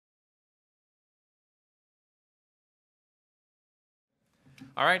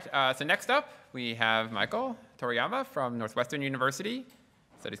All right, so next up, we have Michael Toriyama from Northwestern University,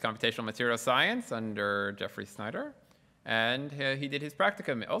 studies computational material science under Jeffrey Snyder. And he did his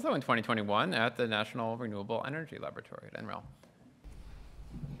practicum also in 2021 at the National Renewable Energy Laboratory at NREL.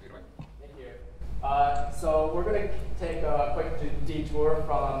 Thank you. So we're going to take a quick detour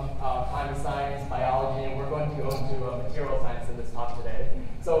from climate science, biology, and we're going to go into material science in this talk today.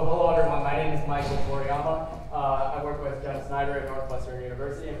 So hello everyone, my name is Michael Toriyama. I work with Jeff Snyder at Northwestern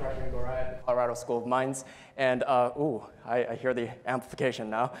University and freshman Gora at the Colorado School of Mines. And I hear the amplification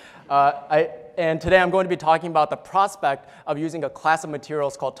now. And today I'm going to be talking about the prospect of using a class of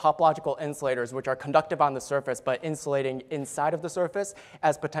materials called topological insulators, which are conductive on the surface but insulating inside of the surface,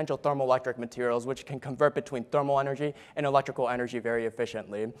 as potential thermoelectric materials, which can convert between thermal energy and electrical energy very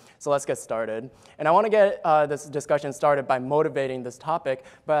efficiently. So let's get started. And I want to get this discussion started by motivating this topic,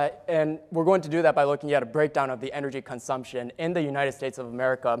 and we're going to do that by looking at a breakdown of the energy consumption in the United States of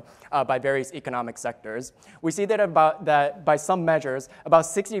America by various economic sectors. We see that by some measures, about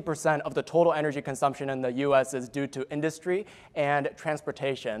 60% of the total energy consumption in the US is due to industry and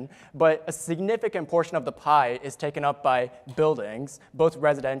transportation, but a significant portion of the pie is taken up by buildings, both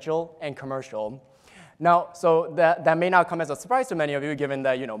residential and commercial. Now, so that may not come as a surprise to many of you, given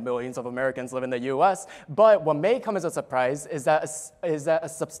that millions of Americans live in the US, but what may come as a surprise is that a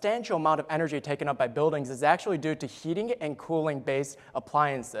substantial amount of energy taken up by buildings is actually due to heating and cooling-based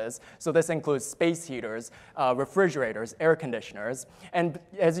appliances. So this includes space heaters, refrigerators, air conditioners, and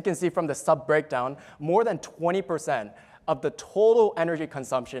as you can see from the sub-breakdown, more than 20% of the total energy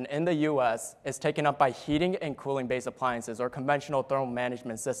consumption in the US is taken up by heating and cooling-based appliances or conventional thermal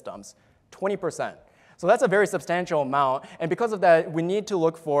management systems, 20%. So that's a very substantial amount, and because of that, we need to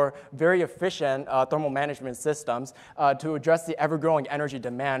look for very efficient thermal management systems to address the ever-growing energy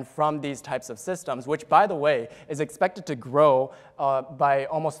demand from these types of systems, which, by the way, is expected to grow by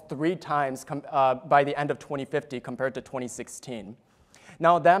almost 3 times by the end of 2050 compared to 2016.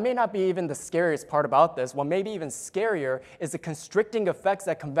 Now, that may not be even the scariest part about this. What may be even scarier is the constricting effects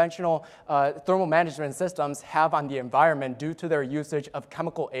that conventional thermal management systems have on the environment due to their usage of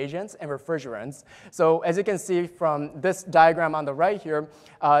chemical agents and refrigerants. So as you can see from this diagram on the right here,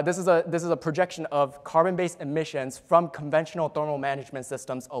 this is a projection of carbon-based emissions from conventional thermal management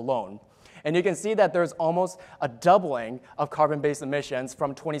systems alone. And you can see that there's almost a doubling of carbon-based emissions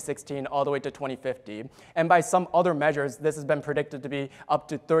from 2016 all the way to 2050. And by some other measures, this has been predicted to be up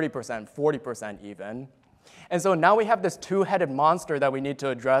to 30%, 40% even. And so now we have this two-headed monster that we need to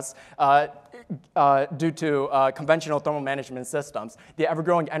address due to conventional thermal management systems, the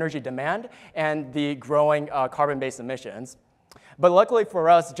ever-growing energy demand and the growing carbon-based emissions. But luckily for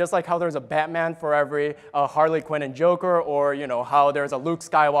us, just like how there's a Batman for every Harley Quinn and Joker, or how there's a Luke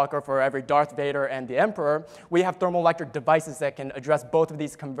Skywalker for every Darth Vader and the Emperor, we have thermoelectric devices that can address both of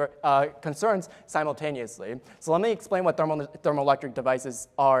these concerns simultaneously. So let me explain what thermoelectric devices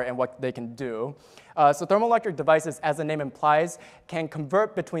are and what they can do. So thermoelectric devices, as the name implies, can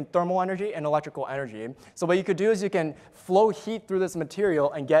convert between thermal energy and electrical energy. So what you could do is you can flow heat through this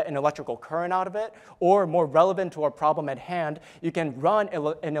material and get an electrical current out of it, or more relevant to our problem at hand, you can run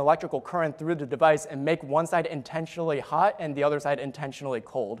an electrical current through the device and make one side intentionally hot and the other side intentionally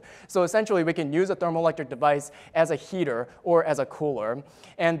cold. So essentially, we can use a thermoelectric device as a heater or as a cooler.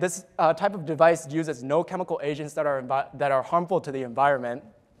 And this type of device uses no chemical agents that are harmful to the environment.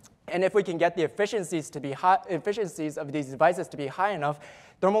 And if we can get the efficiencies of these devices to be high enough,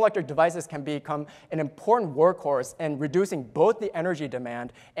 thermoelectric devices can become an important workhorse in reducing both the energy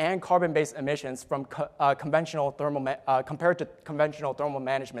demand and carbon-based emissions from compared to conventional thermal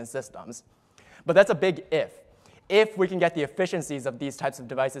management systems. But that's a big if we can get the efficiencies of these types of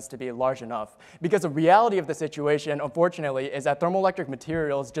devices to be large enough. Because the reality of the situation, unfortunately, is that thermoelectric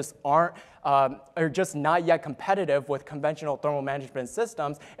materials just are just not yet competitive with conventional thermal management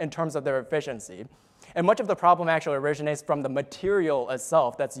systems in terms of their efficiency. And much of the problem actually originates from the material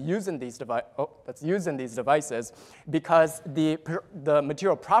itself that's used in these devices, because the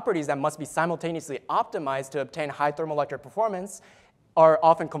material properties that must be simultaneously optimized to obtain high thermoelectric performance are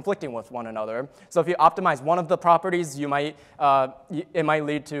often conflicting with one another. So if you optimize one of the properties, it might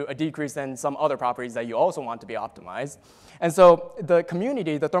lead to a decrease in some other properties that you also want to be optimized. And so the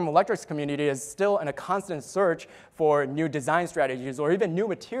community, the thermoelectrics community, is still in a constant search for new design strategies or even new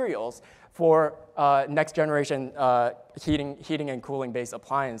materials for next generation heating and cooling based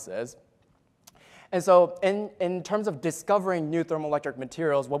appliances. And so in terms of discovering new thermoelectric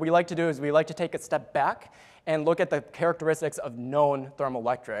materials, what we like to do is we like to take a step back and look at the characteristics of known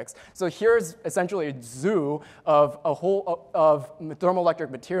thermoelectrics. So here's essentially a zoo of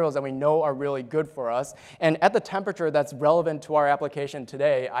thermoelectric materials that we know are really good for us. And at the temperature that's relevant to our application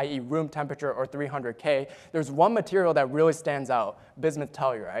today, i.e. room temperature or 300 K, there's one material that really stands out, bismuth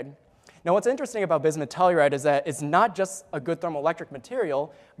telluride. Now, what's interesting about bismuth telluride is that it's not just a good thermoelectric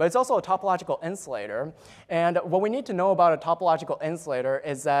material, but it's also a topological insulator. And what we need to know about a topological insulator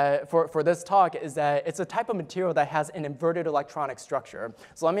is that, for this talk, is that it's a type of material that has an inverted electronic structure.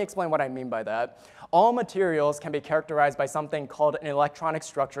 So let me explain what I mean by that. All materials can be characterized by something called an electronic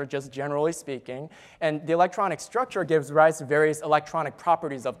structure, just generally speaking. And the electronic structure gives rise to various electronic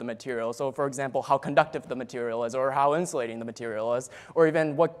properties of the material. So for example, how conductive the material is, or how insulating the material is, or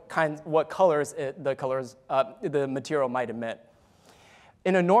even what colors the material might emit.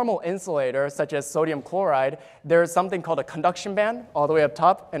 In a normal insulator, such as sodium chloride, there's something called a conduction band all the way up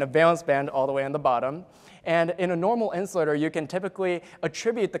top and a valence band all the way on the bottom. And in a normal insulator, you can typically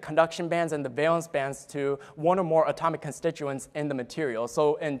attribute the conduction bands and the valence bands to one or more atomic constituents in the material.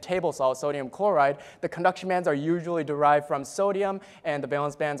 So in table salt, sodium chloride, the conduction bands are usually derived from sodium, and the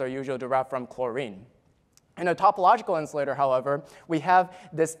valence bands are usually derived from chlorine. In a topological insulator, however, we have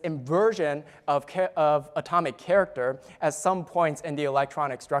this inversion of atomic character at some points in the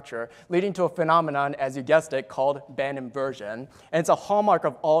electronic structure, leading to a phenomenon, as you guessed it, called band inversion. And it's a hallmark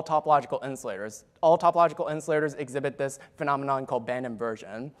of all topological insulators. All topological insulators exhibit this phenomenon called band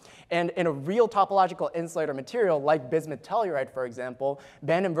inversion. And in a real topological insulator material, like bismuth telluride, for example,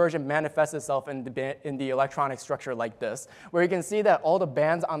 band inversion manifests itself in the electronic structure like this, where you can see that all the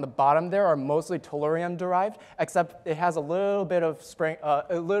bands on the bottom there are mostly tellurium derived, except it has a little bit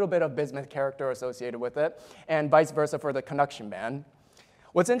of bismuth character associated with it, and vice versa for the conduction band.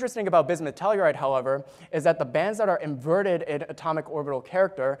 What's interesting about bismuth telluride, however, is that the bands that are inverted in atomic orbital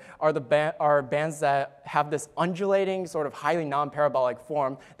character are bands that have this undulating, sort of highly non-parabolic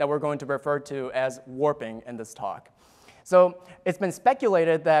form that we're going to refer to as warping in this talk. So it's been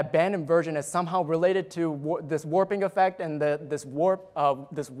speculated that band inversion is somehow related to this warping effect, and this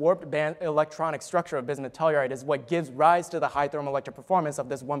warped band electronic structure of bismuth telluride is what gives rise to the high thermoelectric performance of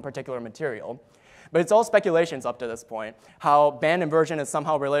this one particular material. But it's all speculations up to this point, how band inversion is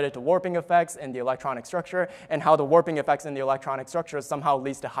somehow related to warping effects in the electronic structure, and how the warping effects in the electronic structure somehow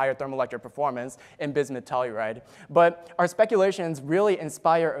leads to higher thermoelectric performance in bismuth telluride. But our speculations really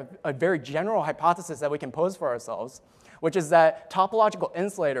inspire a very general hypothesis that we can pose for ourselves, which is that topological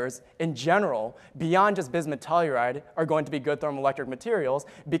insulators in general, beyond just bismuth telluride, are going to be good thermoelectric materials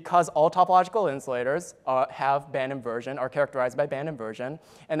because all topological insulators have band inversion, are characterized by band inversion,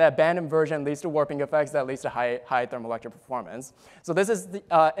 and that band inversion leads to warping effects that leads to high thermoelectric performance. So this is,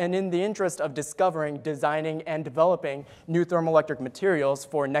 and in the interest of discovering, designing, and developing new thermoelectric materials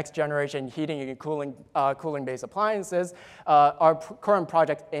for next generation heating and cooling-based appliances, our current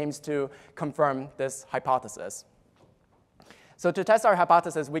project aims to confirm this hypothesis. So to test our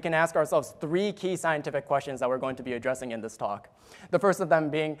hypothesis, we can ask ourselves three key scientific questions that we're going to be addressing in this talk. The first of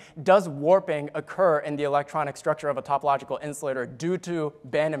them being, does warping occur in the electronic structure of a topological insulator due to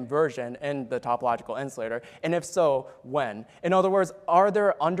band inversion in the topological insulator? And if so, when? In other words, are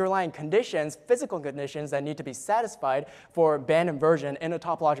there underlying conditions, physical conditions, that need to be satisfied for band inversion in a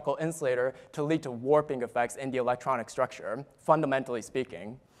topological insulator to lead to warping effects in the electronic structure, fundamentally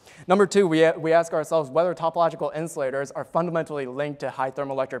speaking? Number two, we ask ourselves whether topological insulators are fundamentally linked to high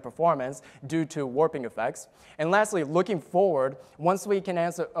thermoelectric performance due to warping effects. And lastly, looking forward, once we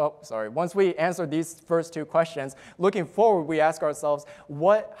answer these first two questions, looking forward, we ask ourselves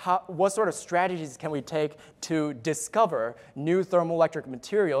what sort of strategies can we take to discover new thermoelectric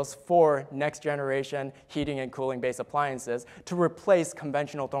materials for next generation heating and cooling based appliances to replace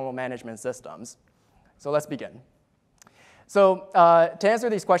conventional thermal management systems. So let's begin. So to answer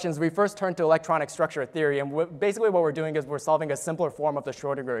these questions, we first turn to electronic structure theory. And basically what we're doing is we're solving a simpler form of the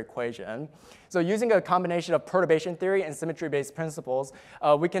Schrödinger equation. So using a combination of perturbation theory and symmetry-based principles,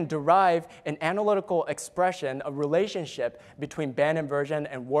 we can derive an analytical expression, a relationship between band inversion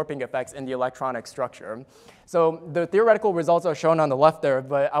and warping effects in the electronic structure. So the theoretical results are shown on the left there,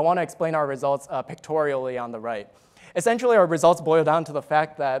 but I want to explain our results pictorially on the right. Essentially, our results boil down to the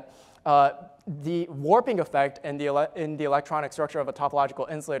fact that the warping effect in the electronic structure of a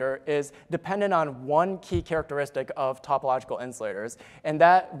topological insulator is dependent on one key characteristic of topological insulators. And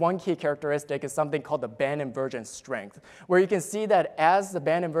that one key characteristic is something called the band invergence strength, where you can see that as the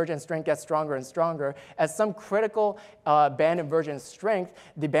band invergence strength gets stronger and stronger, at some critical band invergence strength,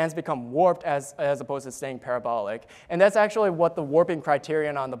 the bands become warped as opposed to staying parabolic. And that's actually what the warping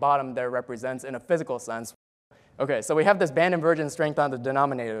criterion on the bottom there represents in a physical sense. Okay, so we have this band invergence strength on the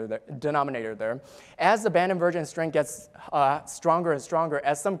denominator there. As the band invergence strength gets stronger and stronger,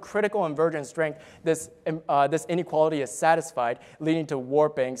 at some critical invergence strength, this inequality is satisfied, leading to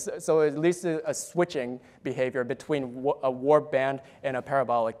warping. So it leads to a switching behavior between a warp band and a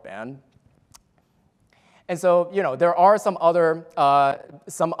parabolic band. And so, there are some other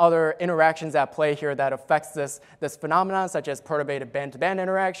interactions at play here that affects this phenomenon, such as perturbated band-to-band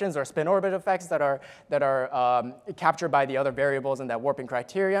interactions or spin orbit effects that are captured by the other variables in that warping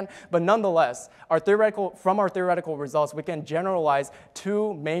criterion. But nonetheless, from our theoretical results, we can generalize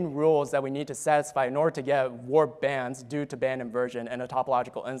two main rules that we need to satisfy in order to get warped bands due to band inversion in a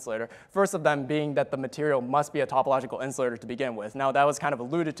topological insulator. First of them being that the material must be a topological insulator to begin with. Now, that was kind of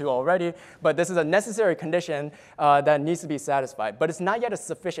alluded to already, but this is a necessary condition that needs to be satisfied. But it's not yet a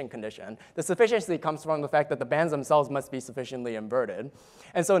sufficient condition. The sufficiency comes from the fact that the bands themselves must be sufficiently inverted.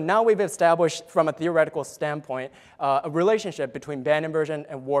 And so now we've established, from a theoretical standpoint, a relationship between band inversion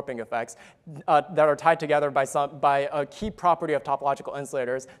and warping effects that are tied together by a key property of topological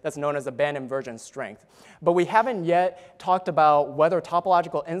insulators that's known as the band invergence strength. But we haven't yet talked about whether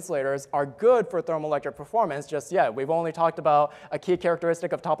topological insulators are good for thermoelectric performance just yet. We've only talked about a key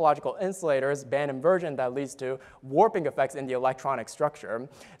characteristic of topological insulators, band inversion, that leads to warping effects in the electronic structure.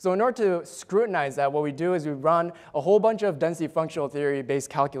 So in order to scrutinize that, what we do is we run a whole bunch of density functional theory-based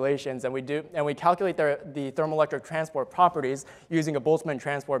calculations, and we calculate the thermoelectric transport properties using a Boltzmann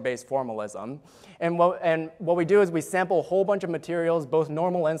transport-based formalism. And what we do is we sample a whole bunch of materials, both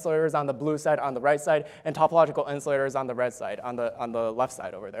normal insulators on the blue side, on the right side, and topological insulators on the red side, on the left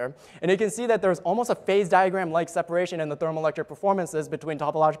side over there. And you can see that there's almost a phase diagram-like separation in the thermoelectric performances between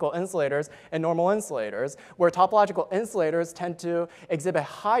topological insulators and normal insulators, where topological insulators tend to exhibit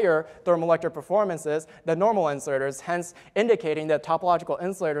higher thermoelectric performances than normal insulators, hence indicating that topological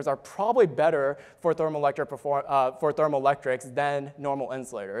insulators are probably better for thermoelectrics than normal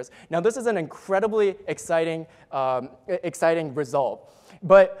insulators. Now, this is an incredibly exciting result.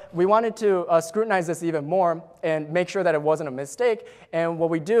 But we wanted to scrutinize this even more and make sure that it wasn't a mistake. And what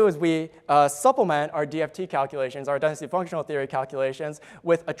we do is we supplement our DFT calculations, our density functional theory calculations,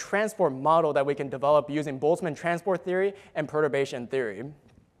 with a transport model that we can develop using Boltzmann transport theory and perturbation theory.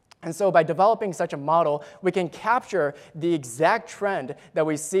 And so by developing such a model, we can capture the exact trend that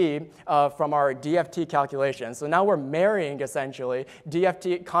we see from our DFT calculations. So now we're marrying, essentially,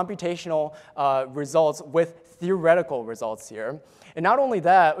 DFT computational results with theoretical results here. And not only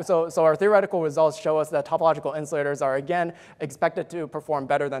that, so our theoretical results show us that topological insulators are, again, expected to perform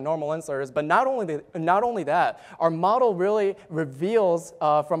better than normal insulators. But not only that, our model really reveals,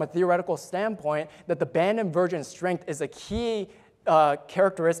 from a theoretical standpoint, that the band invergence strength is a key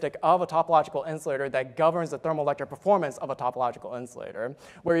characteristic of a topological insulator that governs the thermoelectric performance of a topological insulator,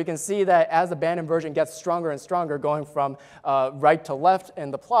 where you can see that as the band inversion gets stronger and stronger, going from right to left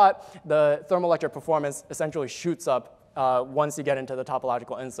in the plot, the thermoelectric performance essentially shoots up once you get into the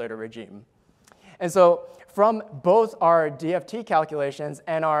topological insulator regime. And so from both our DFT calculations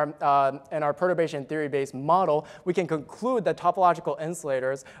and our perturbation theory-based model, we can conclude that topological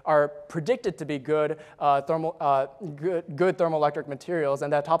insulators are predicted to be good thermoelectric materials,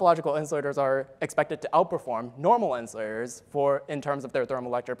 and that topological insulators are expected to outperform normal insulators in terms of their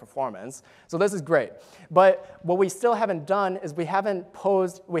thermoelectric performance. So this is great. But what we still haven't done is we haven't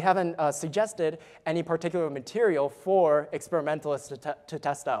suggested any particular material for experimentalists to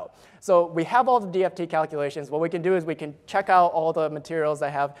test out. So we have all the DFT calculations. What we can do is we can check out all the materials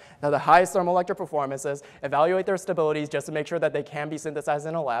that have the highest thermoelectric performances, evaluate their stabilities just to make sure that they can be synthesized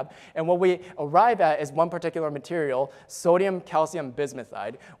in a lab. And what we arrive at is one particular material, sodium calcium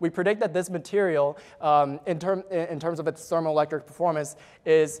bismuthide. We predict that this material, in terms of its thermoelectric performance,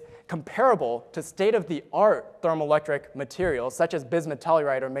 is comparable to state-of-the-art thermoelectric materials, such as bismuth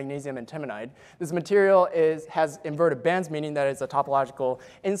telluride or magnesium antimonide. This material has inverted bands, meaning that it's a topological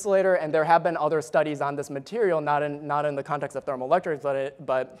insulator, and there have been other studies on this material, not in the context of thermoelectrics,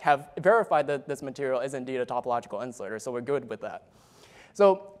 but have verified that this material is indeed a topological insulator, so we're good with that.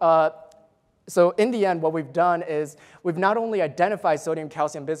 So in the end, what we've done is we've not only identified sodium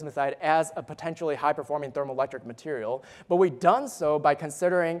calcium bismuthide as a potentially high-performing thermoelectric material, but we've done so by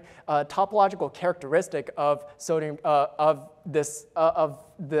considering a topological characteristic of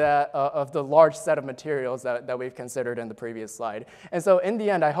the large set of materials that we've considered in the previous slide. And so in the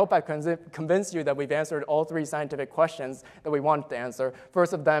end, I hope I convinced you that we've answered all three scientific questions that we wanted to answer.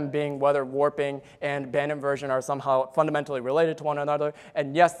 First of them being whether warping and band inversion are somehow fundamentally related to one another.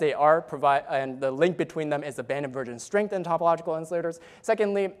 And yes, they are, and the link between them is the band inversion strength in topological insulators.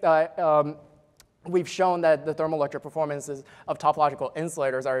 Secondly, we've shown that the thermoelectric performances of topological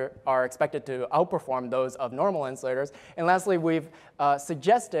insulators are expected to outperform those of normal insulators. And lastly, we've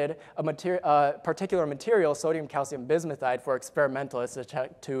suggested a particular material, sodium calcium bismuthide, for experimentalists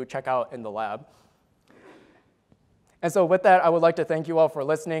to check out in the lab. And so with that, I would like to thank you all for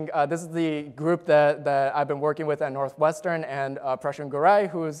listening. This is the group that I've been working with at Northwestern, and Prashun Gurai,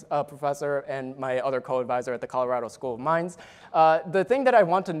 who's a professor and my other co-advisor at the Colorado School of Mines. The thing that I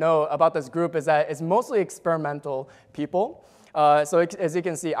want to know about this group is that it's mostly experimental people. So as you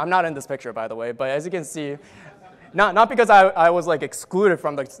can see, I'm not in this picture, by the way, but as you can see, not because I was like excluded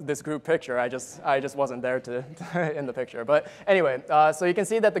from this group picture. I just wasn't there in the picture. But anyway, so you can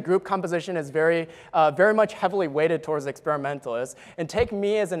see that the group composition is very much heavily weighted towards experimentalists. And take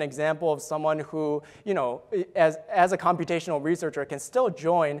me as an example of someone who, you know, as a computational researcher can still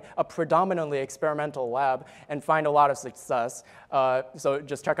join a predominantly experimental lab and find a lot of success. So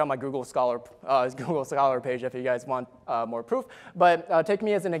just check out my Google Scholar page if you guys want more proof. But take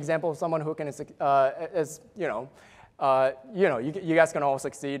me as an example of someone who can, you guys can all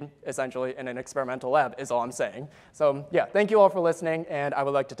succeed essentially in an experimental lab is all I'm saying. So yeah, thank you all for listening, and I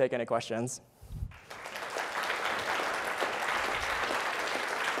would like to take any questions.